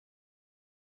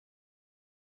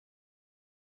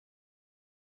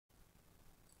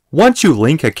Once you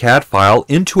link a CAD file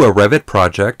into a Revit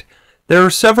project, there are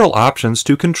several options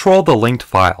to control the linked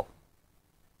file.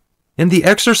 In the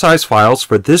exercise files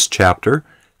for this chapter,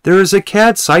 there is a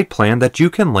CAD site plan that you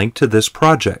can link to this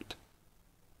project.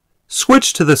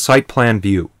 Switch to the site plan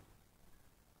view.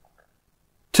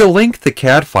 To link the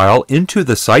CAD file into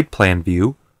the site plan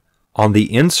view, on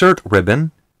the Insert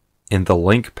ribbon, in the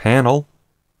Link panel,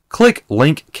 click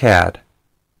Link CAD.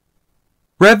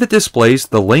 Revit displays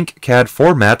the Link CAD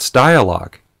Formats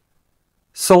dialog.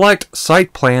 Select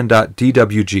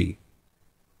siteplan.dwg.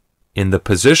 In the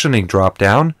Positioning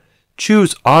drop-down,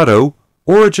 choose Auto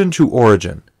Origin to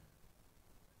Origin.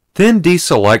 Then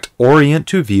deselect Orient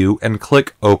to View and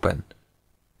click Open.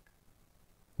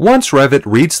 Once Revit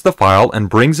reads the file and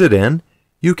brings it in,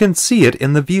 you can see it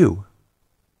in the view.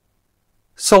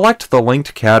 Select the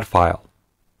linked CAD file.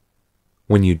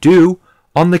 When you do,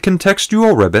 on the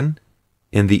Contextual ribbon,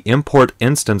 in the Import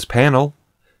Instance panel,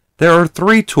 there are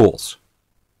three tools.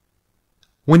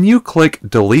 When you click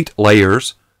Delete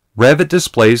Layers, Revit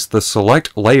displays the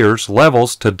Select Layers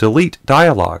Levels to Delete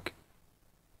dialog.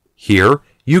 Here,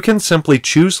 you can simply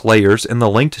choose layers in the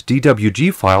linked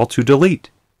DWG file to delete.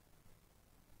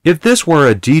 If this were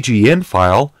a DGN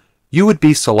file, you would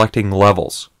be selecting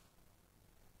levels.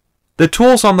 The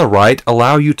tools on the right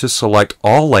allow you to select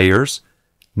all layers,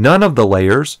 none of the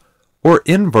layers, or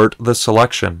invert the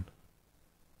selection.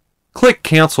 Click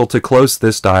Cancel to close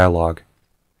this dialog.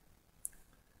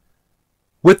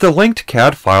 With the linked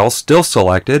CAD file still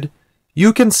selected,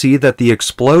 you can see that the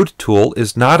Explode tool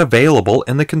is not available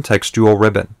in the Contextual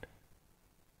ribbon.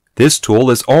 This tool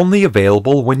is only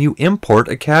available when you import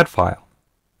a CAD file.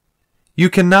 You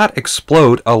cannot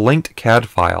explode a linked CAD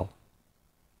file.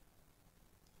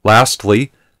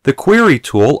 Lastly, the Query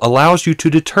tool allows you to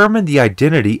determine the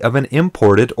identity of an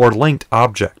imported or linked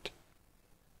object.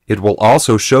 It will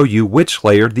also show you which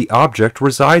layer the object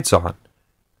resides on.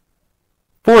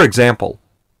 For example,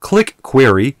 click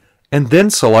Query and then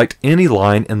select any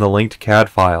line in the linked CAD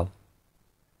file.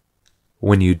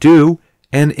 When you do,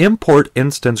 an Import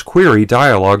Instance Query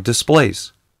dialog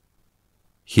displays.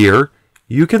 Here,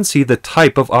 you can see the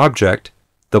type of object,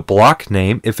 the block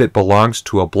name if it belongs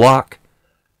to a block,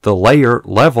 the layer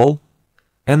level,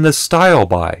 and the style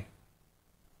by.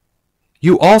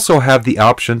 You also have the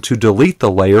option to delete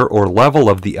the layer or level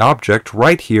of the object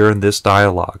right here in this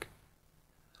dialog.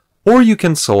 Or you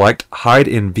can select Hide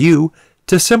in View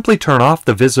to simply turn off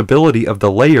the visibility of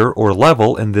the layer or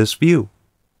level in this view.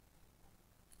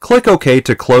 Click OK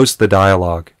to close the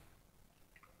dialog.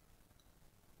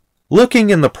 Looking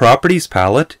in the Properties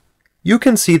palette, you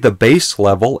can see the base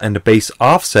level and base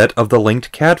offset of the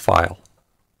linked CAD file.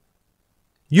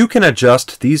 You can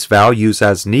adjust these values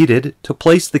as needed to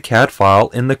place the CAD file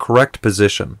in the correct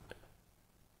position.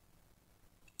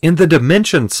 In the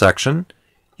Dimensions section,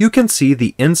 you can see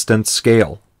the instance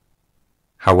scale.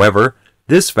 However,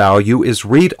 this value is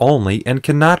read-only and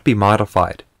cannot be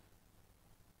modified.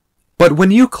 But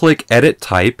when you click Edit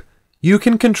Type, you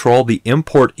can control the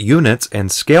import units and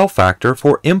scale factor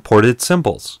for imported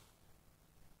symbols.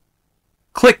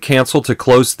 Click Cancel to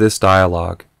close this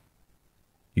dialog.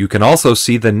 You can also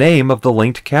see the name of the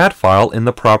linked CAD file in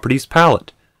the Properties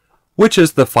palette, which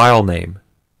is the file name.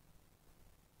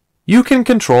 You can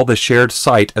control the shared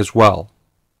site as well.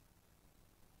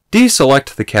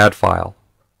 Deselect the CAD file.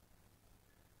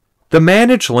 The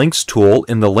Manage Links tool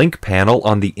in the Link panel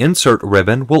on the Insert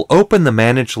ribbon will open the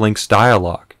Manage Links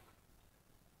dialog.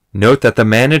 Note that the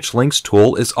Manage Links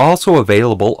tool is also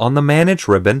available on the Manage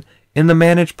ribbon in the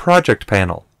Manage Project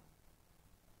panel.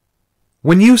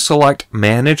 When you select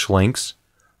Manage Links,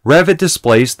 Revit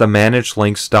displays the Manage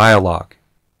Links dialog.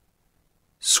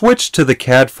 Switch to the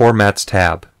CAD Formats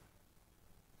tab.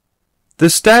 The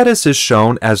status is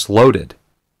shown as loaded.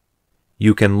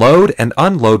 You can load and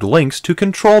unload links to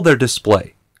control their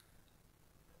display.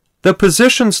 The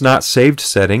Positions Not Saved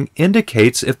setting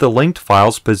indicates if the linked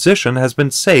file's position has been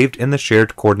saved in the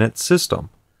shared coordinate system.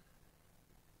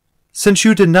 Since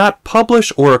you did not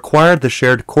publish or acquire the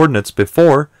shared coordinates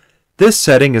before, this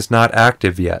setting is not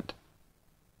active yet.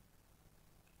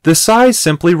 The size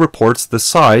simply reports the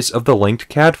size of the linked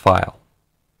CAD file.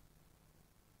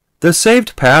 The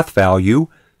saved path value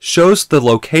shows the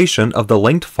location of the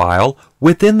linked file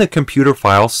within the computer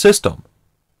file system.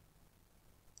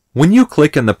 When you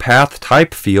click in the Path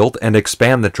Type field and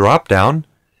expand the drop-down,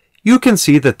 you can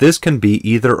see that this can be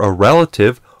either a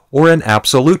relative or an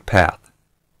absolute path.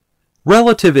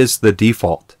 Relative is the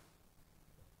default.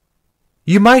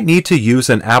 You might need to use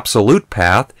an absolute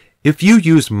path if you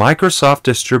use Microsoft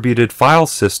Distributed File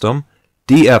System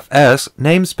 (DFS)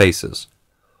 namespaces,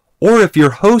 or if your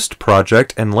host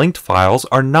project and linked files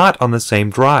are not on the same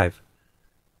drive.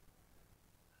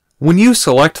 When you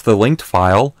select the linked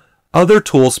file, other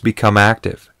tools become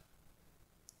active.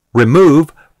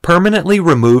 Remove permanently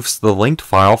removes the linked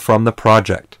file from the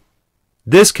project.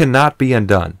 This cannot be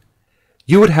undone.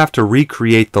 You would have to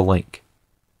recreate the link.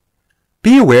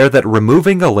 Be aware that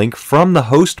removing a link from the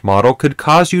host model could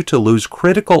cause you to lose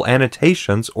critical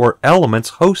annotations or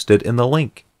elements hosted in the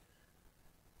link.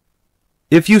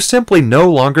 If you simply no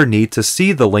longer need to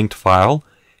see the linked file,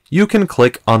 you can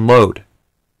click Unload.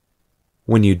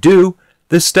 When you do,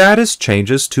 the status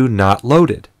changes to Not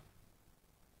Loaded.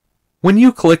 When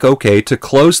you click OK to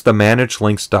close the Manage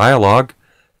Links dialog,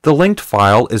 the linked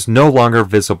file is no longer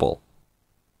visible.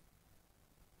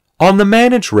 On the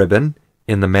Manage ribbon,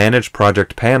 in the Manage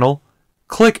Project panel,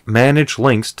 click Manage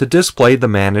Links to display the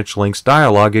Manage Links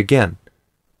dialog again.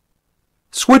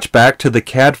 Switch back to the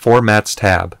CAD Formats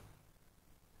tab.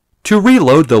 To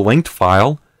reload the linked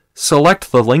file,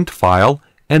 select the linked file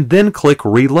and then click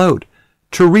Reload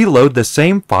to reload the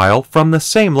same file from the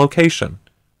same location.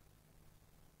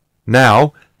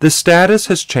 Now, the status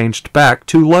has changed back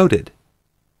to Loaded.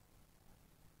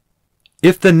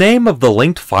 If the name of the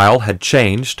linked file had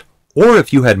changed, or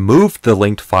if you had moved the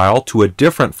linked file to a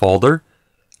different folder,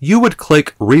 you would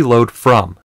click Reload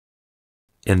From.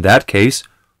 In that case,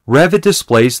 Revit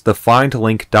displays the Find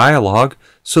Link dialog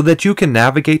so that you can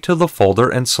navigate to the folder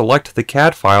and select the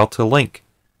CAD file to link.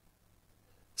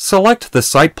 Select the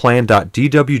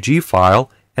siteplan.dwg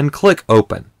file and click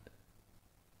Open.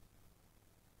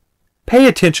 Pay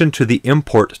attention to the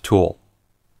Import tool.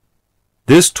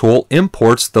 This tool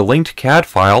imports the linked CAD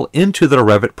file into the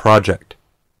Revit project.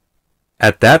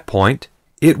 At that point,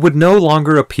 it would no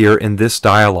longer appear in this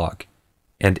dialog,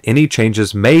 and any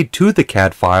changes made to the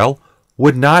CAD file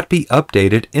would not be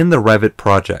updated in the Revit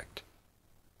project.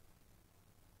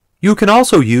 You can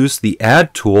also use the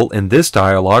Add tool in this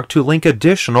dialog to link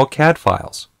additional CAD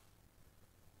files.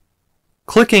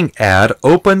 Clicking Add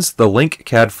opens the Link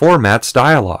CAD Formats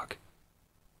dialog.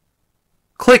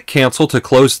 Click Cancel to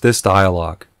close this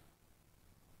dialog.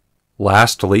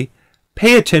 Lastly,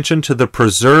 pay attention to the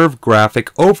Preserve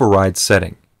Graphic Override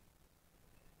setting.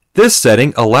 This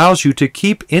setting allows you to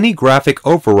keep any graphic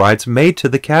overrides made to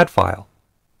the CAD file.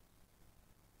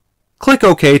 Click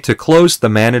OK to close the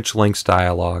Manage Links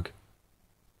dialog.